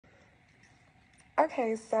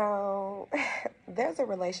Okay, so there's a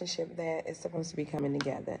relationship that is supposed to be coming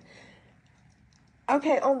together.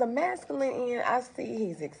 Okay, on the masculine end, I see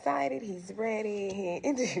he's excited, he's ready,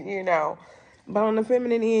 But on the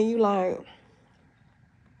feminine end, you like,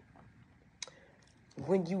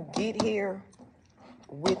 when you get here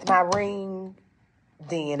with my ring,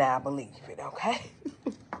 then I believe it, okay?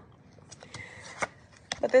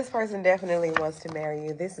 But this person definitely wants to marry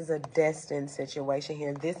you. This is a destined situation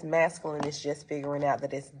here. This masculine is just figuring out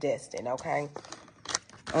that it's destined, okay?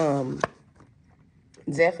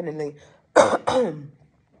 Definitely,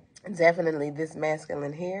 definitely this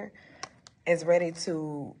masculine here is ready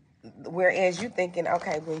to, whereas you thinking,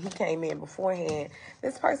 okay, when he came in beforehand,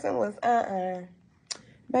 this person was,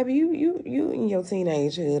 baby, you in your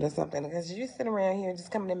teenagehood or something, because you sit around here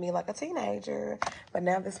just coming to me like a teenager. But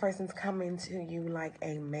now this person's coming to you like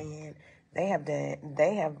a man. They have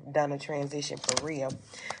done a transition for real.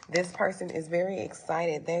 This person is very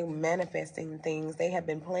excited. They're manifesting things. They have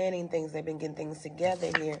been planning things. They've been getting things together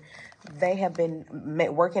here. They have been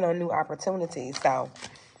working on new opportunities. So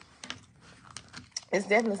it's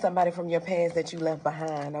definitely somebody from your past that you left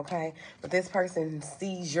behind, okay? But this person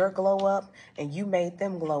sees your glow up and you made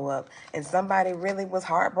them glow up. And somebody really was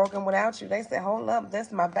heartbroken without you. They said, hold up,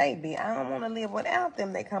 that's my baby. I don't want to live without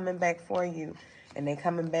them. They coming back for you. And they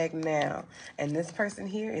coming back now. And this person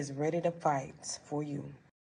here is ready to fight for you.